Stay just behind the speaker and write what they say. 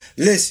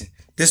Listen,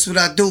 this is what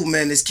I do,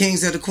 man. This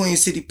Kings of the Queen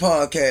City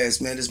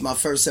podcast, man. This is my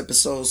first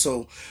episode.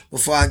 So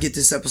before I get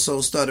this episode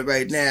started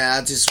right now,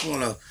 I just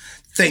want to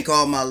thank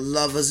all my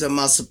lovers and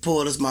my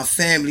supporters, my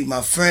family,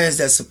 my friends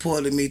that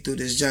supported me through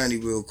this journey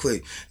real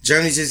quick.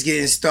 Journey's just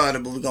getting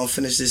started, but we're going to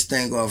finish this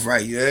thing off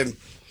right. You heard me?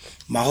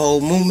 My whole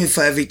movement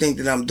for everything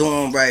that I'm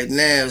doing right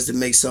now is to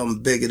make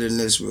something bigger than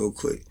this real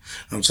quick.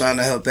 I'm trying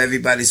to help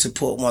everybody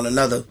support one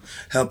another,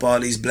 help all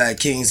these black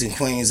kings and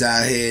queens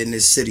out here in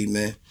this city,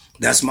 man.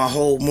 That's my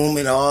whole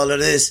movement, all of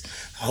this.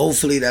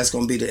 Hopefully that's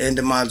going to be the end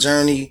of my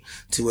journey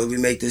to where we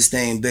make this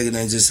thing bigger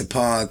than just a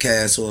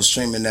podcast or a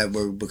streaming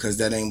network, because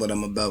that ain't what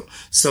I'm about.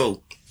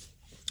 So,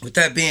 with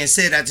that being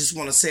said, I just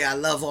want to say I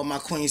love all my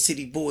Queen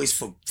City boys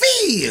for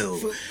real.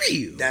 For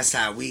real. That's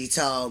how we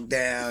talk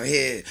down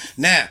here.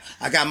 Now,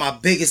 I got my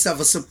biggest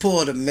ever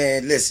supporter,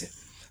 man. Listen,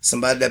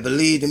 somebody that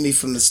believed in me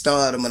from the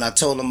start, and when I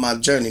told him my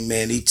journey,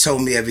 man, he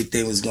told me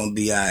everything was going to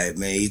be all right,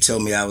 man. He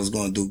told me I was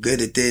going to do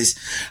good at this.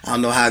 I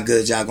don't know how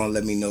good y'all going to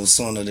let me know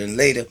sooner than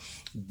later.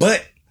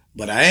 But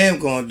what I am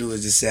going to do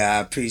is just say I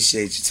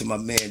appreciate you to my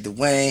man,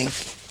 Duane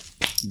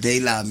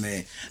Dela,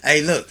 man.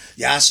 Hey, look,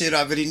 y'all should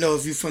already know,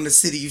 if you from the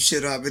city, you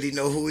should already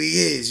know who he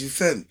is. You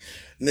feel me?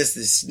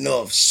 Mr.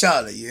 North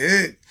Charlotte, you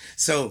heard?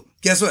 So,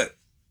 guess what?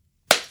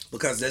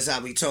 Because that's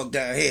how we talk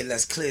down here.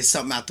 Let's clear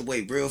something out the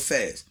way real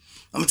fast.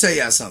 I'm going to tell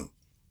y'all something.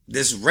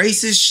 This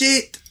racist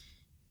shit,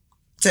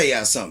 tell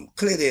y'all something.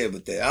 Clear the air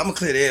with that. I'm going to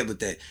clear the air with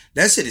that.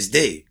 That shit is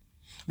dead.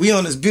 We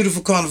on this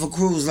beautiful Carnival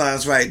Cruise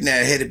Lines right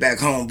now, headed back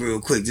home real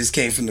quick. Just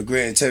came from the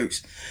Grand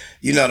Turks.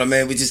 You know what I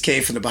mean? We just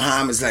came from the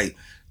Bahamas, like,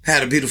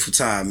 had a beautiful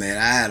time, man.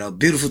 I had a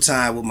beautiful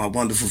time with my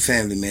wonderful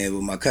family, man.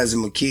 With my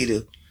cousin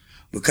Makita,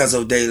 with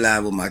cousin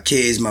Dela, with my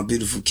kids, my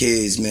beautiful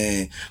kids,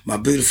 man. My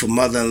beautiful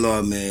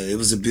mother-in-law, man. It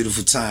was a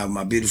beautiful time with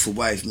my beautiful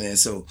wife, man.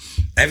 So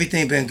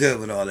everything been good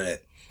with all of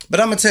that. But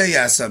I'm going to tell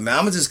y'all something, man.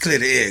 I'm going to just clear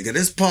the air, because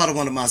this is part of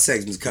one of my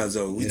segments,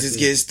 cuzzo. We just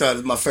getting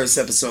started, my first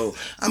episode.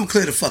 I'm going to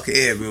clear the fucking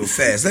air real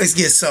fast. Let's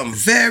get something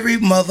very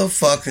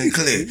motherfucking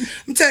clear.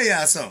 Let me tell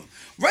y'all something.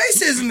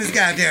 Racism is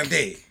goddamn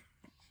dead.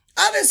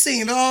 I done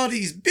seen all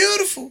these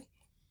beautiful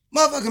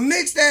motherfucking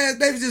mixed ass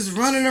babies just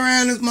running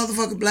around this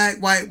motherfucking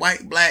black, white,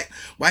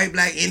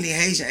 black, Indian,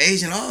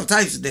 Asian, all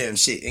types of damn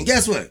shit. And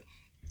guess what?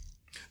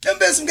 Them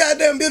been some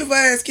goddamn beautiful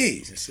ass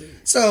kids.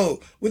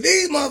 So, with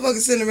these motherfuckers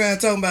sitting around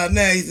talking about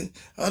now,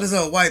 all this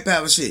old white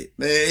power shit,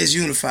 man, it's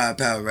unified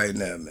power right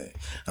now, man.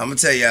 I'm gonna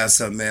tell y'all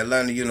something, man.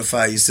 Learn to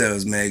unify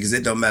yourselves, man, because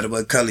it don't matter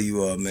what color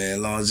you are, man, as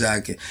long as y'all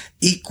can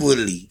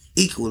equally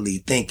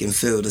think and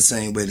feel the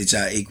same way that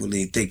y'all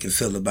equally think and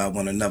feel about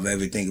one another,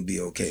 everything will be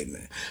okay,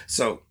 man.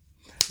 So,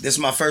 this is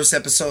my first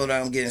episode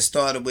I'm getting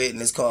started with,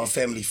 and it's called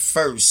Family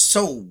First.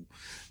 So,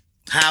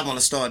 how I want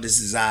to start this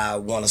is I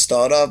want to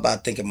start off by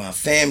thanking my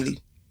family.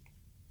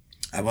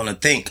 I want to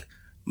thank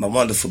my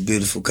wonderful,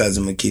 beautiful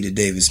cousin, Makita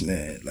Davis,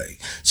 man.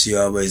 Like, she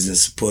always been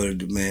supportive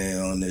the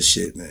man on this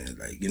shit, man.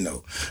 Like, you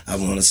know, I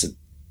want to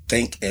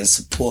thank and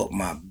support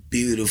my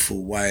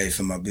beautiful wife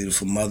and my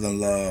beautiful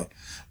mother-in-law,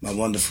 my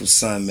wonderful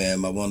son, man,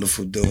 my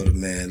wonderful daughter,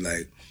 man,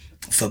 like,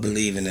 for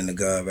believing in the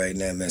God right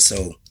now, man.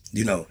 So,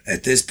 you know,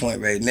 at this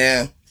point right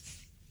now,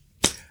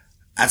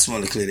 I just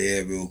want to clear the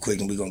air real quick,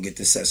 and we're going to get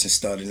this session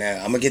started now.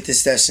 I'm going to get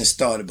this session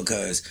started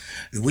because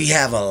we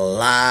have a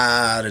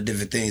lot of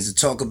different things to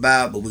talk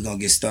about, but we're going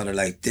to get started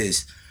like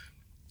this.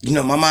 You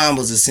know, my mom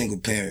was a single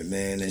parent,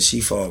 man, and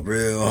she fought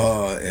real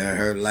hard in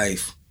her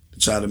life to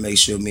try to make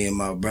sure me and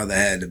my brother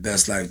had the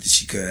best life that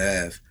she could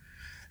have.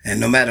 And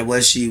no matter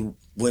what she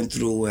went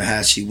through and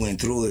how she went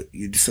through it,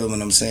 you feel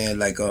what I'm saying?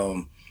 Like,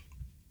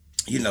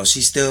 you know,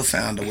 she still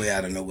found a way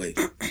out of no way.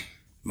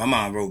 My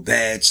mom wrote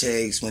bad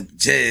checks, went to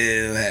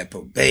jail, had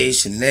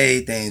probation and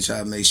everything,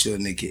 trying to make sure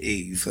they could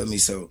eat, you feel me?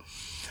 So,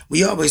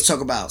 we always talk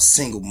about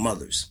single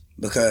mothers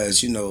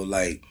because, you know,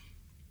 like,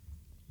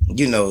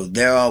 you know,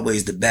 they're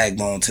always the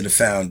backbone to the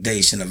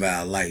foundation of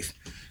our life,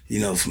 you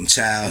know, from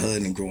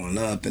childhood and growing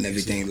up and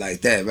everything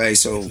like that, right?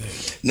 So,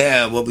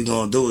 now what we're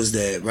going to do is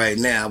that right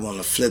now I want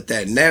to flip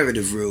that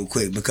narrative real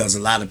quick because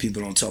a lot of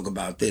people don't talk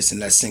about this,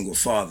 and that's single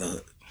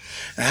fatherhood.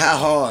 And how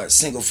hard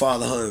single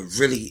fatherhood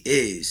really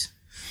is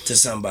to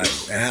somebody,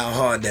 and how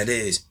hard that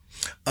is.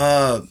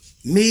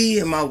 Me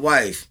and my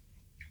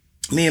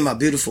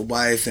beautiful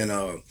wife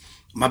and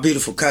my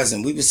beautiful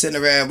cousin, we was sitting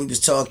around, we was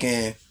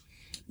talking,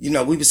 you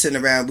know, we was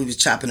sitting around, we was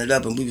chopping it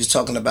up, and we was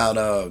talking about,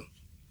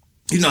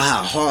 you know,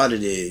 how hard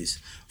it is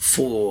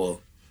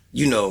for,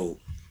 you know,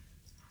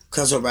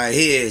 cousin right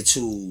here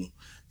to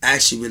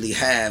actually really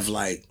have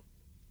like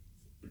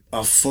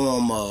a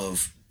form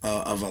of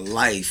a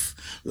life.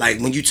 Like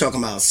when you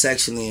talking about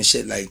sexually and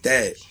shit like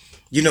that,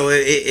 you know,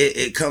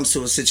 it comes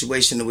to a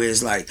situation where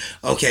it's like,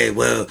 okay,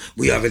 well,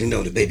 we already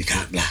know the baby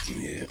cock blocking.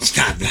 Yeah. She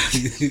cock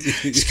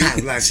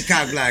blocking. She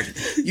cock blocking.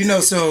 You know,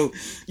 so,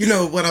 you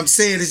know, what I'm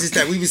saying is just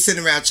that we were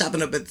sitting around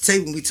chopping up at the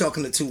table and we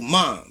talking to two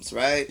moms,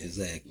 right?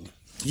 Exactly.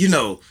 You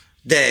know,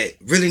 that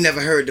really never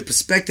heard the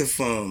perspective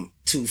from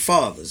two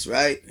fathers,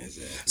 right?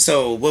 Exactly.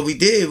 So what we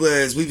did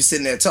was we were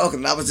sitting there talking,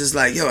 and I was just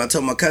like, yo, I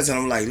told my cousin,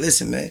 I'm like,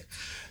 listen, man,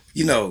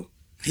 you know,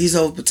 he's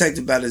overprotected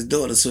about his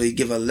daughter, so he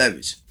give her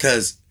leverage.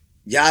 Cause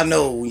y'all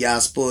know when y'all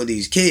spoil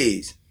these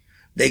kids,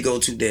 they go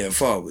too damn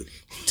far with it.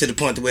 To the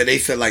point to where they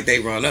feel like they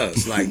run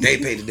us. Like they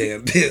pay the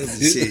damn bills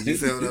and shit. You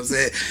feel what I'm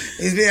saying?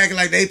 It's be acting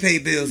like they pay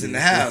bills in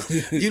the house.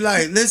 You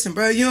like, listen,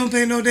 bro, you don't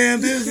pay no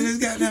damn bills in this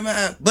goddamn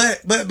house.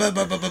 But,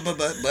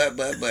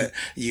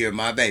 you're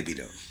my baby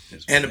though.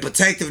 And the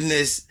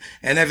protectiveness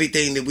and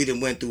everything that we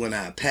done went through in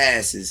our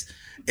passes,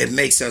 it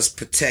makes us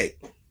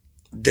protect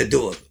the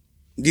daughter.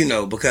 You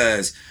know,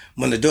 because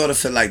when the daughter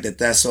feel like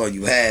that's all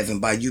you have,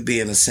 and by you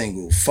being a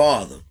single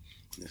father,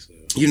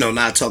 you know,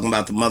 not talking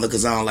about the mother,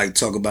 because I don't like to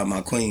talk about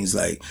my queens.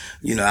 Like,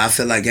 you know, I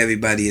feel like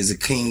everybody is a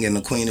king and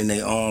a queen in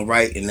their own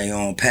right, in their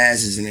own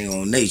passes, in their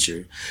own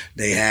nature.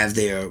 They have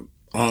their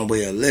own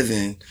way of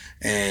living,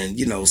 and,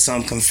 you know,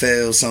 some can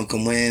fail, some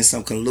can win,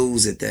 some can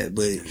lose at that.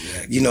 But,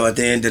 you know, at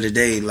the end of the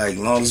day, like, as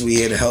long as we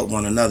here to help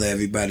one another,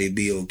 everybody will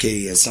be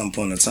okay at some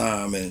point in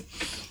time. And,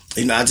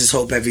 you know, I just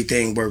hope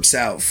everything works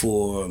out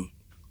for,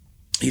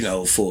 you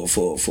know, for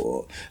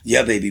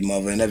your baby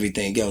mother and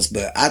everything else.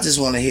 But I just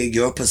want to hear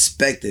your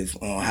perspective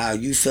on how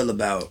you feel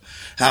about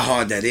how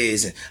hard that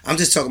is. And I'm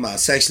just talking about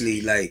sexually,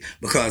 like,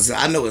 because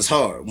I know it's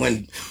hard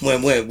when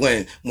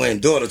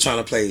daughter trying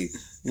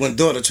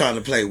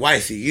to play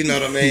wifey, you know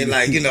what I mean?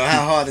 Like, you know,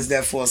 how hard is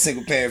that for a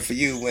single parent for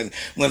you when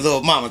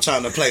little mama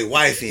trying to play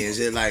wifey and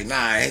shit, like,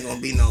 nah, ain't gonna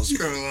be no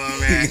screwing on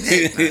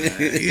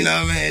that. You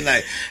know what I mean?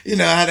 Like, you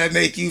know, how that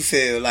make you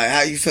feel? Like,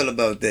 how you feel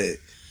about that?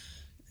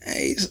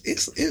 Hey,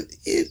 it's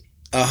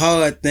a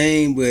hard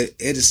thing, but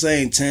at the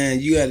same time,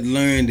 you got to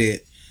learn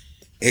that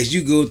as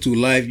you go through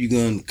life, you're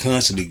going to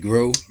constantly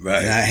grow.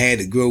 Right. And I had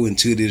to grow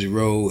into this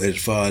role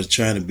as far as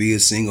trying to be a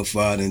single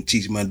father and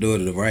teach my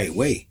daughter the right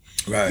way.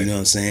 Right. You know what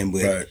I'm saying?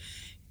 But right.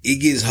 It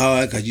gets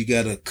hard because you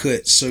got to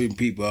cut certain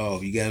people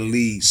off. You got to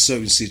leave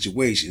certain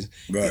situations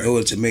in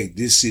order to make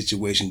this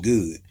situation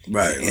good.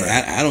 Right. And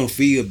I don't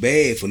feel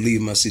bad for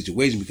leaving my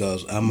situation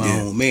because I'm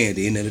my own man at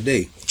the end of the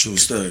day. True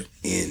story.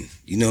 And,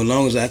 you know, as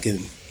long as I can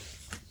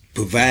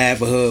provide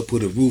for her,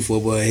 put a roof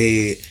over her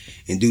head,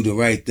 and do the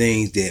right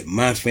things that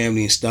my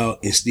family instilled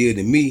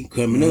in me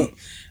coming up,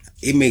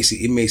 it makes it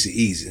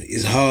easier.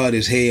 It's hard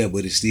as hell,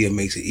 but it still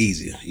makes it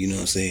easier. You know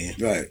what I'm saying?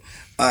 Right.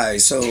 All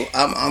right, so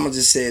I'm gonna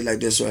just say it like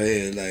this right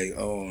here, like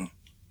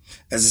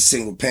as a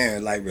single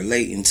parent, like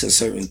relating to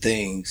certain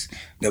things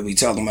that we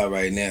talking about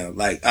right now.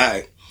 Like, all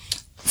right,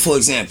 for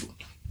example,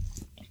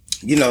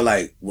 you know,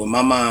 like when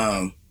my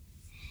mom,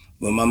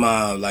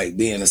 like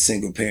being a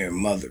single parent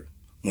mother,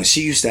 when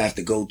she used to have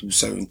to go through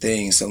certain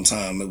things,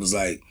 sometimes it was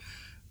like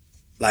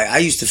I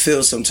used to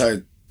feel some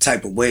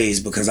type of ways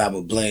because I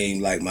would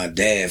blame like my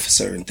dad for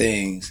certain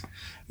things.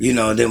 You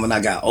know, then when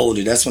I got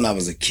older, that's when I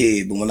was a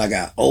kid. But when I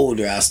got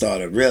older, I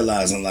started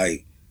realizing,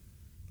 like,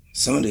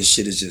 some of this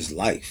shit is just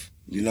life.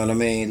 You know what I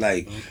mean?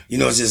 Like, you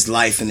know, it's just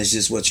life and it's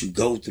just what you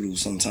go through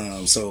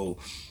sometimes. So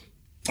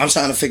I'm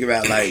trying to figure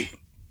out, like,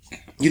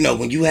 you know,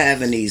 when you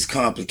having these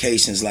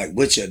complications, like,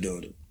 with your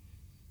daughter,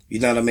 you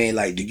know what I mean?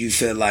 Like, do you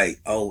feel like,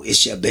 oh,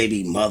 it's your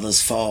baby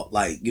mother's fault?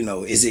 Like, you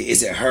know, is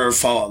it her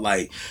fault?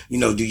 Like, you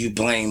know, do you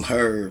blame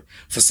her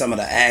for some of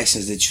the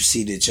actions that you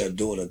see that your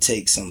daughter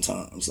takes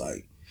sometimes?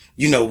 Like,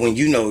 you know, when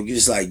you know,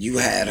 it's like you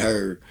had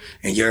her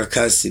in your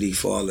custody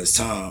for all this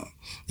time.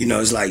 You know,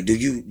 it's like, do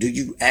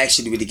you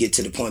actually really get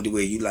to the point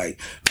where you like,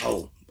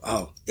 oh,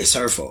 it's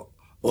her fault?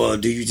 Or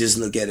do you just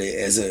look at it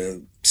as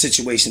a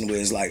situation where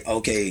it's like,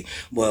 okay,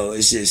 well,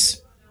 it's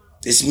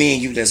me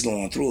and you that's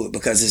going through it,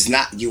 because it's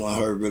not you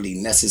and her really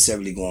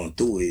necessarily going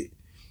through it,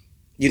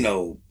 you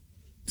know,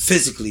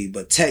 physically,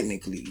 but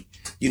technically,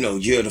 you know,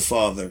 you're the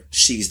father,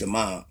 she's the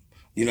mom.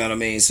 You know what I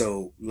mean?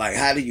 So, like,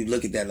 how do you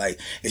look at that? Like,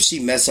 if she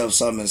mess up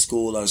something in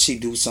school or she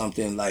do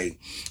something, like,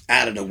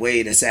 out of the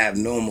way that's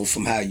abnormal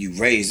from how you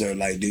raised her,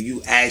 like, do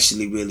you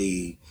actually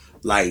really,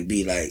 like,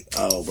 be like,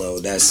 oh,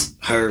 well, that's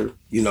her,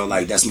 you know,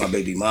 like, that's my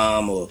baby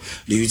mom? Or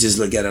do you just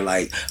look at her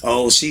like,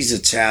 oh, she's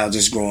a child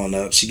just growing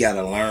up, she got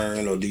to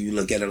learn? Or do you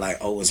look at her like,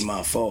 oh, it's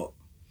my fault?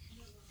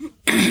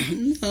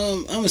 I'm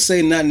going to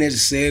say not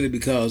necessarily,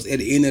 because at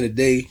the end of the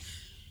day,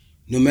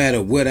 no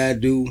matter what I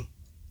do,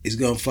 it's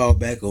going to fall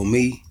back on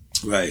me.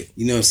 Right.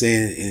 You know what I'm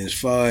saying? And as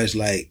far as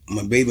like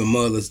my baby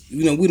mother's,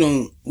 you know, we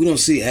don't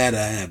see eye to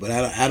eye, but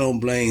I don't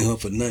blame her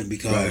for nothing,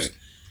 because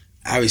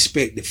I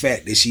respect the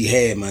fact that she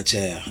had my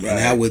child. Right.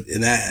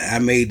 And I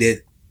made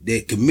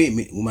that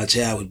commitment when my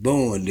child was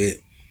born, that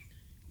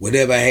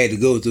whatever I had to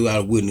go through, I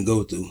wouldn't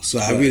go through. So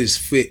I really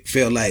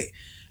felt like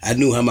I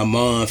knew how my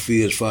mom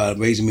feels as far as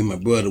raising me and my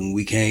brother when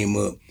we came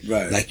up.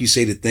 Right. Like you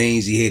say, the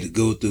things he had to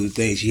go through, the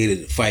things he had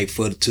to fight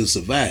for to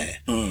survive.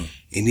 And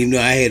even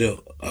though I had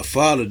a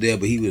father there,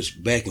 but he was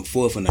back and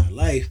forth in our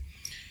life,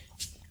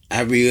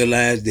 I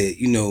realized that,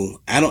 you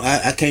know,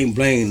 I can't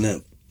blame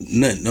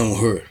nothing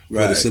on her.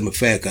 For the simple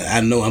fact, cause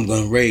I know I'm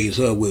gonna raise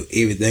her with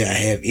everything I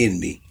have in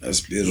me.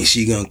 That's beautiful. And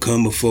she gonna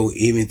come before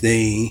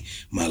everything,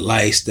 my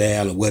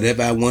lifestyle or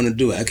whatever I want to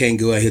do. I can't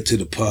go out here to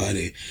the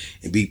party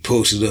and be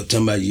posted up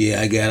talking about,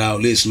 yeah, I got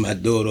all this and my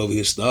daughter over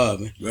here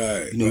starving.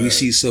 Right. You know, we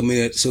see so much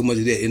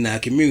of that in our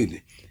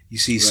community. You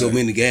see so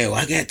many guys,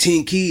 I got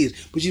 10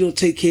 kids, but you don't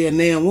take care of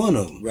now one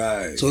of them.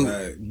 Right. So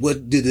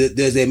what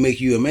does that make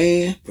you a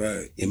man?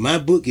 Right. In my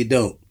book, it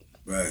don't.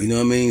 Right. You know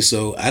what I mean?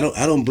 So I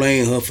don't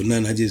blame her for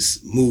nothing. I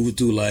just move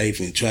through life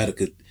and try to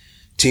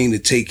continue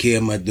to take care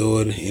of my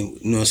daughter. And you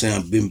know what I'm saying?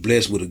 I've been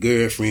blessed with a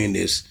girlfriend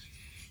that's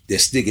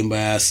sticking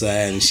by our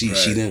side, and she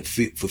done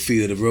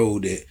fulfill the role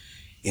that,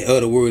 in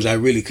other words, I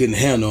really couldn't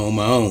handle on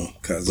my own.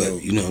 But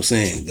you know what I'm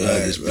saying?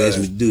 God just blessed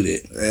me to do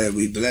that. Yeah,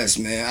 we blessed,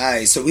 man. All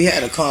right, so we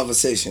had a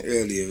conversation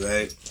earlier,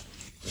 right?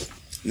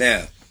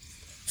 Now,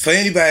 for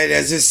anybody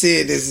that just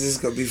said this is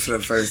going to be for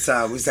the first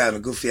time, we was having a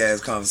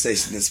goofy-ass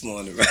conversation this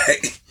morning,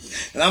 right?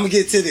 And I'm going to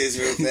get to this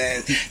real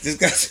fast. Just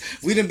because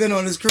we done been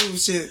on this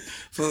cruise shit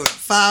for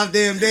 5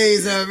 damn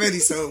days already,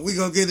 so we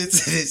going to get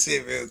into this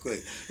shit real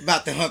quick.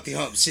 About the Humpty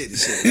Hump shit and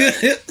shit,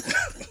 right?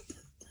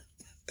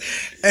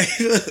 Hey,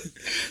 look,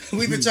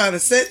 we've been trying to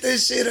set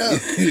this shit up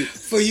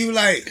for you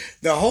like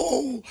the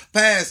whole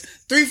past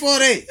 3-4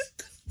 days.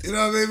 You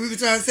know what I mean? We've been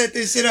trying to set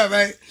this shit up,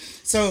 right?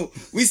 So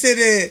we sit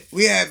there,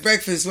 we had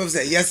breakfast, what was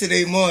that,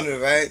 yesterday morning,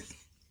 right?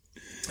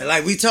 And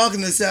like we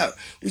talking this up,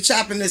 we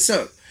chopping this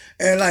up.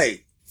 And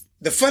like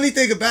the funny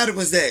thing about it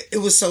was that it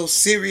was so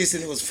serious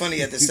and it was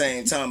funny at the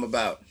same time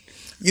about,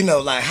 you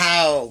know, like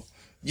how,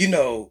 you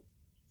know,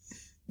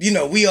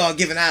 we all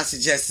giving our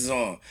suggestions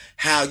on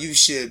how you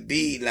should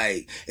be,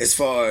 like, as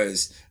far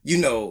as, you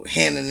know,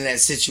 handling that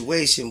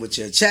situation with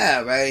your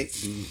child, right?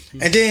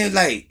 Mm-hmm. And then,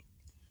 like,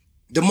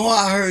 the more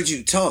I heard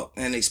you talk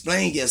and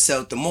explain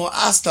yourself, the more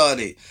I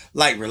started,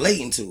 like,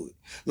 relating to it.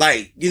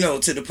 Like, you know,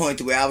 to the point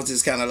to where I was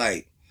just kind of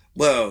like,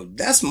 well,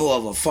 that's more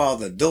of a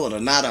father-daughter,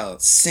 not a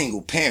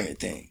single parent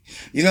thing.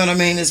 You know what I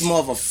mean? It's more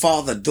of a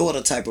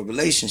father-daughter type of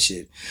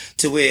relationship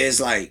to where it's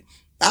like,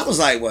 I was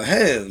like, well,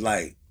 hell,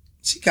 like,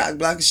 she cock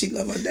blocking, she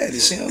love her daddy.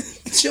 She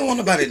don't want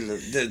nobody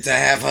to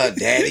have her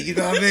daddy, you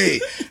know what I mean?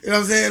 You know what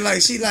I'm saying?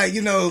 Like, she like,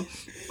 you know,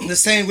 the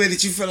same way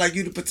that you feel like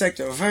you the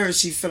protector of her,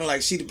 she feeling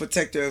like she the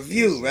protector of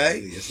you,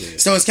 right?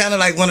 Yes. So it's kind of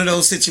like one of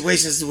those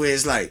situations where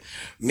it's like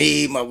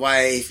me, my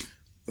wife,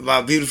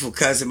 my beautiful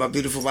cousin, my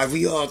beautiful wife,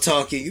 we all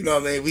talking, you know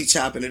what I mean? We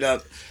chopping it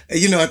up, and,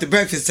 you know, at the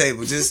breakfast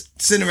table,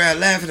 just sitting around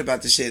laughing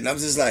about the shit. And I'm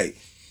just like,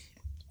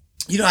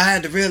 you know, I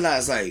had to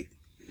realize, like,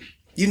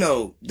 you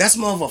know, that's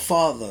more of a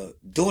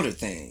father-daughter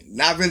thing.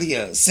 Not really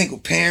a single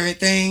parent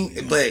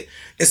thing, but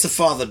it's a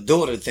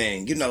father-daughter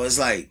thing. You know, it's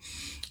like,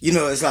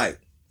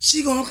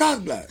 she gonna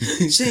cock block.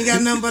 She ain't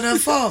got nothing but her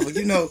father,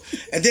 you know.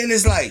 And then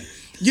it's like,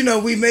 you know,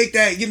 we make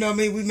that, you know what I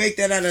mean? We make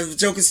that out of a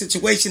joking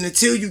situation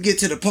until you get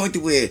to the point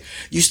to where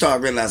you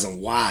start realizing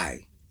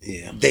why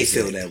they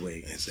feel that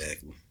way.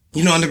 Exactly.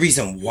 You know, and the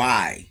reason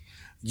why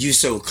you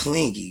so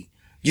clingy,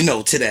 you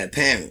know, to that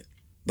parent.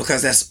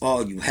 Because that's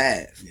all you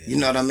have. Yeah. You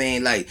know what I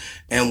mean? Like,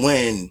 and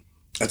when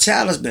a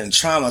child has been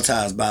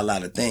traumatized by a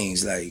lot of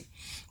things, like,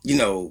 you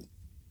know,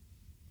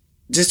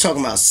 just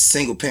talking about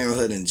single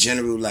parenthood in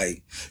general,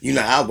 like, you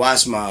know, I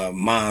watched my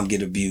mom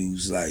get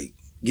abused, like,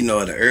 you know,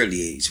 at an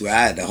early age, where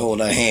I had to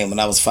hold her hand when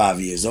I was 5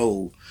 years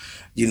old,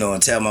 you know,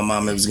 and tell my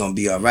mom it was going to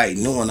be all right,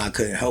 knowing I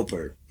couldn't help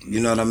her. You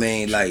know what I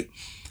mean? Like,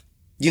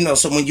 you know,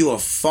 so when you're a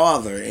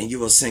father and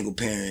you're a single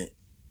parent,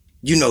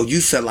 you know, you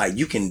feel like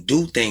you can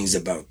do things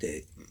about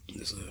that.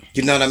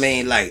 You know what I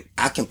mean? Like,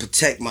 I can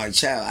protect my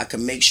child. I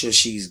can make sure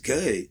she's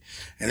good.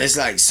 And it's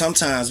like,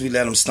 sometimes we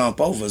let them stomp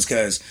over us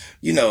because,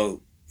 you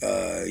know,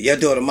 your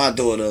daughter, my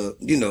daughter,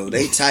 you know,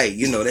 they tight.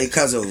 You know, they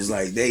cousins,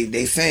 like,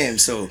 they fam.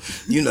 So,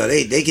 you know,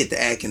 they get to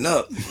acting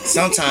up.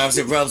 Sometimes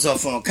it rubs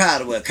off on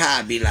Kai, where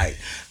Kai be like,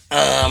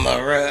 I'm a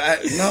run.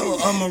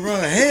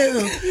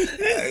 Hell,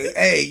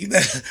 hey, you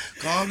better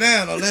calm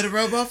down. Don't let it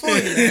rub off on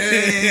you.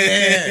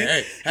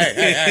 Hey.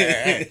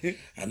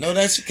 I know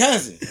that's your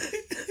cousin.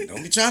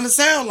 Don't be trying to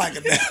sound like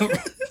a damn.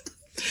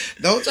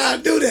 Don't try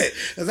to do that.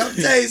 Because I'm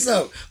telling you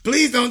something.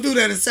 Please don't do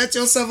that and set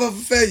yourself up for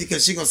failure,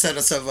 because she going to set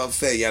herself up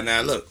for failure.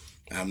 Now, look,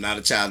 I'm not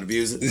a child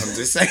abuser. I'm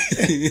just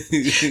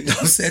saying.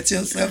 Don't set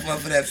yourself up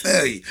for that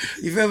failure.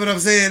 You feel what I'm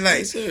saying? Like,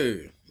 yes,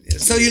 sir.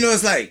 So, you know,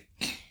 it's like,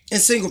 in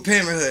single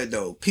parenthood,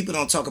 though, people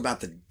don't talk about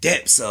the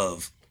depths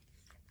of,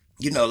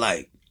 you know,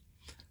 like,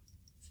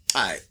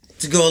 all right,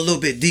 to go a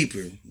little bit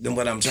deeper than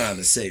what I'm trying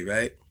to say,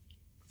 right?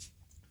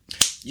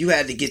 You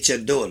had to get your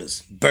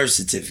daughter's birth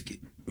certificate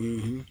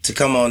to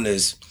come on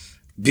this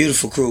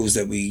beautiful cruise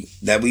that we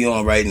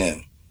on right now.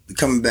 We're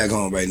coming back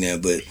home right now,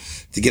 but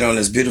to get on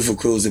this beautiful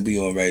cruise that we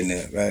on right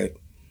now, right?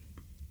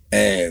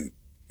 And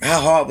how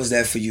hard was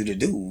that for you to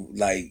do?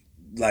 Like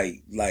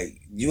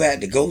you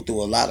had to go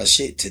through a lot of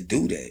shit to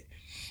do that.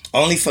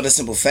 Only for the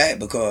simple fact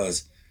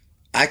because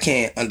I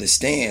can't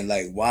understand,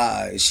 like,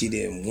 why she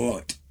didn't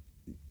want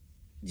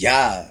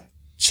y'all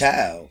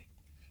child,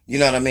 you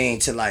know what I mean,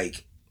 to,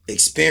 like,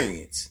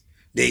 experience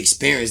the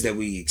experience that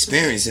we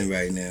experiencing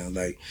right now.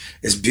 Like,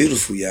 it's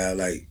beautiful, y'all.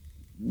 Like,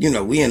 you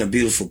know, we in a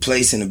beautiful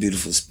place, in a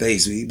beautiful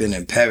space. We've been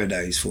in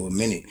paradise for a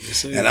minute.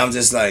 Yes, and I'm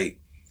just like,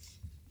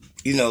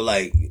 you know,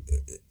 like,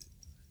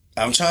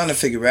 I'm trying to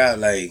figure out,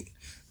 like,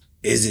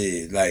 is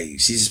it, like,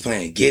 she's just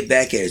playing get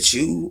back at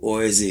you,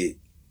 or is it,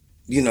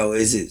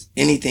 is it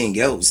anything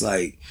else?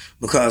 Like,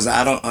 because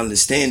I don't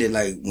understand it.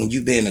 Like, when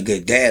you being a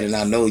good dad, and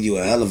I know you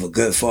a hell of a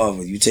good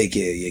father, you take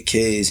care of your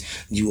kids,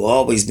 you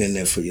always been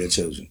there for your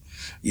children.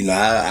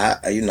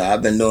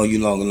 I've been knowing you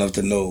long enough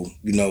to know,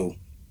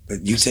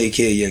 you take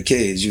care of your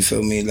kids, you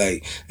feel me?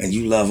 Like, and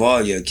you love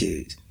all your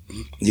kids.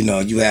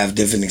 You have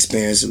different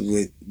experiences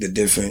with the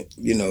different,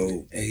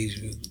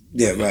 age.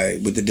 Yeah,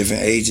 right, with the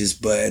different ages.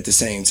 But at the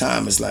same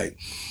time, it's like,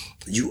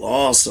 you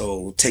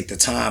also take the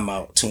time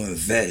out to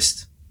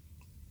invest,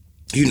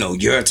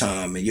 your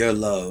time and your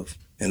love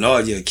and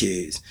all your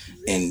kids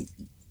in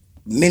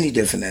many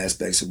different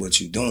aspects of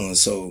what you're doing.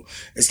 So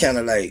it's kind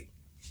of like,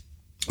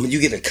 when you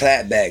get a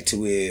clap back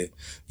to where,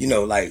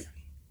 like,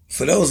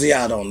 for those of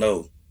y'all don't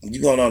know, when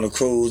you going on a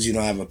cruise, you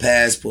don't have a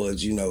passport,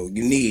 you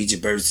need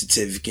your birth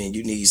certificate,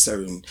 you need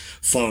certain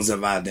forms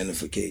of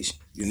identification.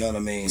 You know what I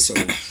mean? So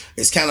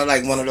it's kind of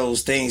like one of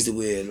those things to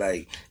where,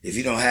 like, if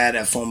you don't have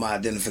that form of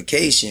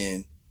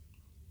identification,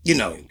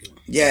 your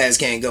ass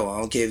can't go. I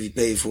don't care if you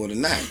pay for it or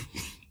not.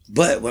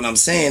 But what I'm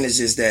saying is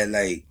just that,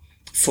 like,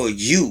 for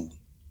you,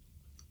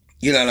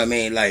 you know what I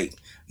mean? Like,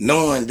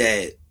 knowing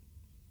that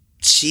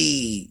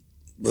she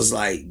was,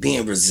 like,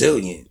 being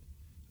resilient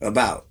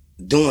about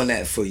doing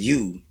that for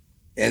you,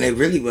 and it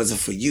really wasn't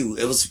for you.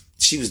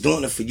 She was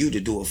doing it for you to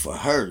do it for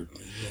her.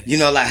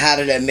 Like, how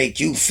did that make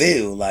you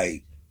feel?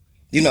 Like,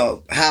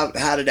 how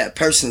did that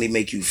personally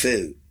make you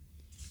feel?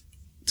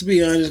 To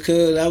be honest,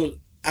 cuz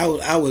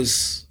I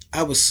was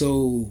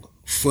so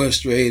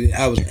frustrated.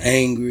 I was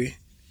angry.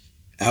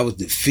 I was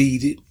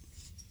defeated.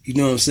 You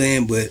know what I'm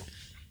saying? But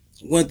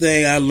one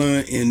thing I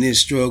learned in this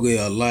struggle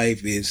of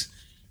life is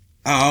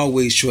I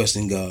always trust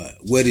in God.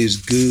 What is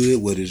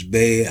good, what is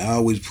bad, I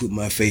always put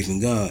my faith in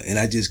God. And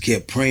I just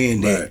kept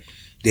praying that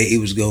it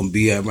was going to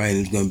be all right, and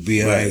it was going to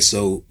be all right.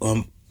 So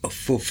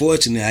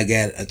fortunately, I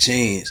got a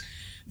chance.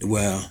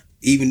 Well,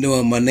 even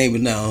though my name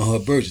was not on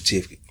her birth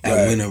certificate,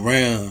 I went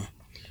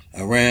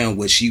around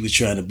what she was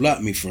trying to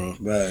block me from.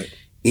 Right.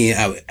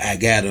 And I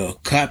got a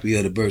copy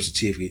of the birth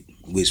certificate,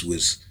 which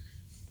was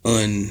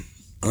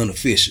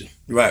unofficial.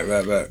 Right.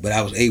 But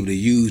I was able to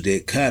use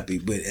that copy.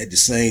 But at the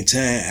same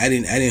time, I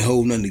didn't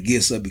hold nothing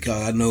against her,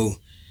 because I know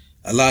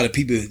a lot of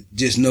people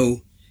just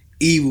know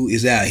evil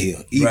is out here.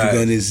 Evil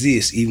gonna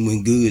exist even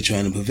when good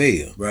trying to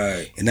prevail.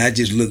 Right. And I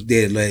just looked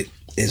at it like,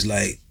 it's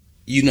like,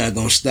 you're not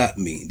gonna stop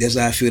me. That's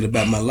how I feel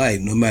about my life.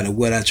 No matter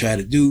what I try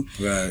to do,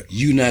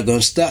 you're not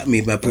gonna stop me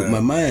if I put my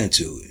mind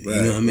to it.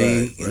 You know what I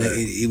mean? And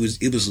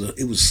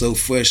it was so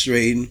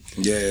frustrating.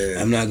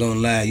 Yeah. I'm not gonna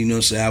lie. You know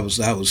what I'm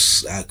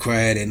saying? I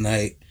cried at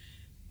night,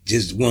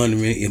 just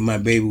wondering if my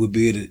baby would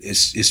be able to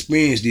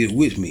experience this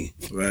with me.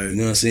 Right. You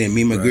know what I'm saying?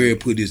 Me and my girl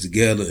put this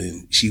together,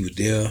 and she was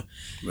there.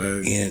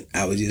 Right. And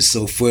I was just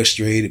so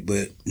frustrated,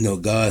 but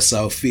God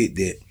saw fit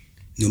that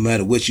no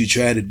matter what you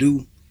try to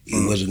do,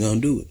 it wasn't gonna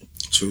do it.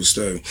 True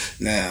story.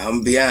 Now, I'm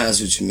gonna be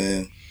honest with you,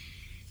 man.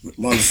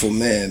 Wonderful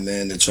man,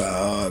 to try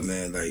hard,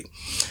 man. Like,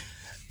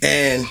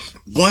 and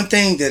one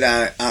thing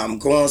that I'm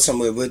going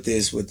somewhere with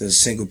this, with the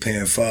single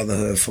parent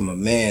fatherhood from a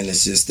man,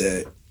 is just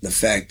that the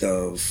fact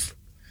of,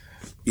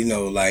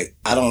 like,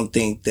 I don't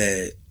think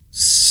that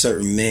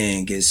certain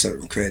men get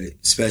certain credit,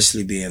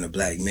 especially being a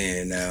black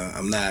man. Now,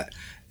 I'm not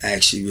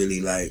actually really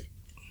like,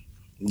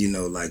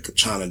 like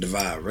trying to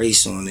divide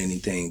race on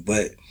anything,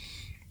 but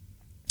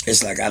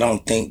it's like, I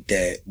don't think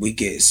that we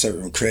get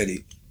certain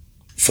credit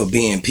for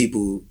being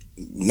people,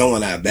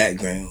 knowing our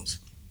backgrounds,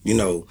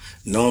 knowing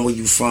where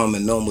you from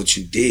and knowing what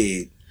you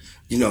did,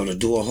 to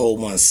do a whole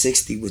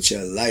 160 with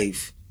your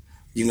life,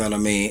 you know what I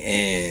mean?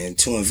 And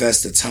to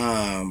invest the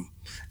time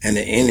and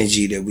the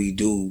energy that we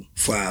do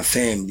for our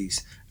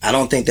families. I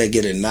don't think they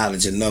get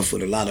acknowledged enough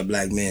with a lot of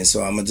black men.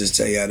 So I'm going to just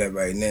tell y'all that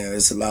right now.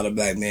 It's a lot of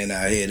black men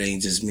out here. It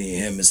ain't just me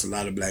and him. It's a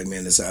lot of black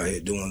men that's out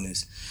here doing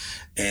this.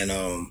 And,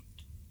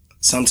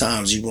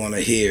 sometimes you want to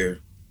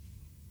hear,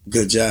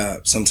 good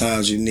job.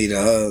 Sometimes you need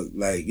a hug.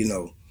 Like,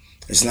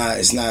 it's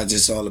not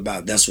just all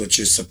about that's what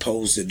you're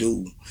supposed to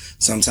do.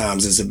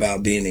 Sometimes it's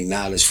about being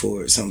acknowledged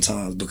for it.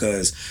 Sometimes,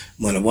 because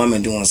when a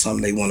woman doing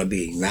something, they want to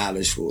be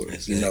acknowledged for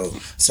it,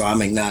 So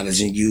I'm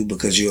acknowledging you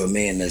because you're a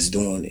man that's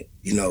doing it,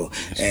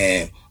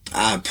 And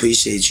I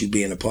appreciate you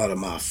being a part of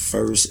my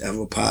first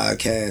ever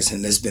podcast,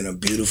 and it's been a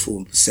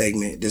beautiful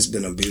segment. This has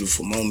been a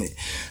beautiful moment.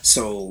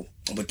 So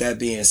with that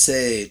being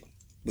said,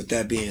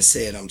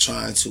 I'm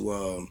trying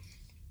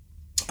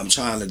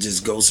to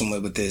just go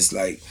somewhere with this.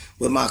 Like,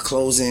 with my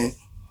closing,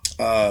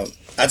 I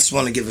just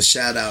want to give a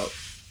shout out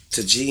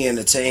to G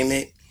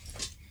Entertainment.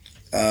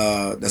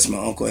 That's my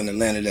uncle in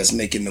Atlanta that's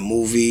making the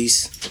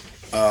movies.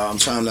 I'm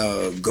trying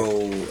to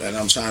go, and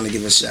I'm trying to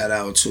give a shout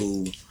out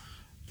to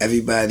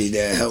everybody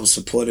that helped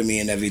supported me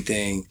and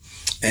everything.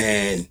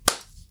 And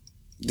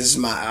this is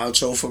my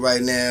outro for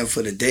right now,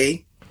 for the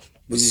day.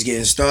 We're just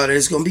getting started.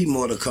 It's going to be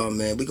more to come,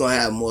 man. We're going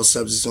to have more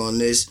subjects on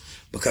this,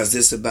 because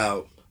this is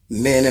about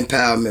men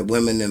empowerment,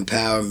 women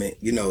empowerment.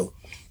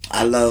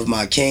 I love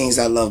my kings.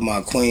 I love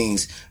my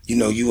queens.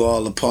 You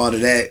all a part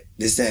of that,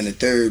 this, that, and the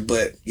third.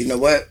 But you know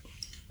what?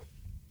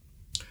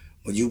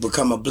 When you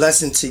become a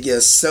blessing to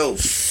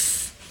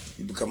yourself,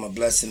 you become a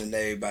blessing to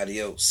everybody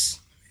else.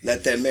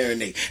 Let that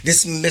marinate.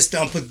 This is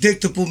Mr.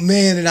 Unpredictable,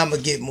 man, and I'm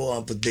going to get more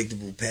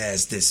unpredictable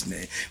past this,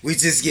 man. We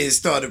just getting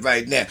started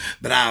right now.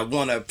 But I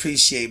want to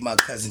appreciate my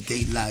cousin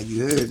Dela,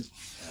 you heard?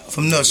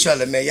 From North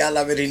Charlotte, man. Y'all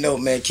already know,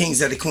 man.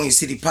 Kings of the Queen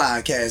City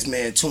Podcast,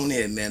 man. Tune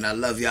in, man. I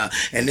love y'all.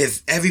 And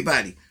if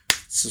everybody,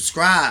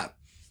 subscribe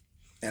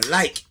and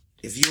like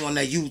if you on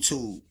that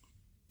YouTube.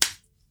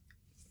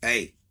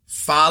 Hey,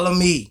 follow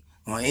me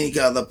on any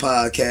other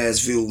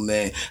podcast view,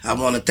 man. I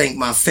want to thank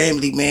my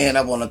family, man.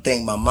 I want to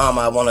thank my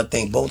mama. I want to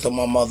thank both of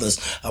my mothers.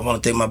 I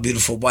want to thank my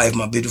beautiful wife,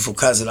 my beautiful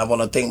cousin. I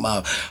want to thank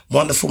my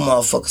wonderful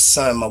motherfucking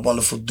son, my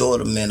wonderful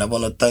daughter, man. I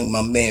want to thank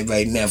my man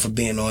right now for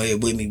being on here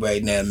with me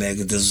right now, man,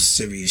 because this is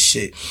serious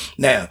shit.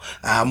 Now,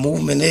 our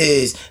movement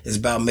is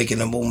about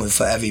making a movement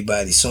for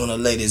everybody. Sooner or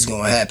later, it's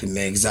going to happen,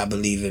 man, because I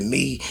believe in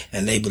me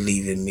and they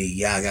believe in me.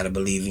 Y'all got to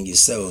believe in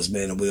yourselves,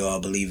 man, and we all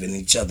believe in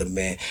each other,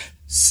 man.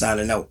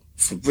 Signing out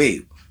for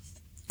real.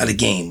 Of the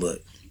game, but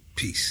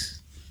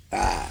peace.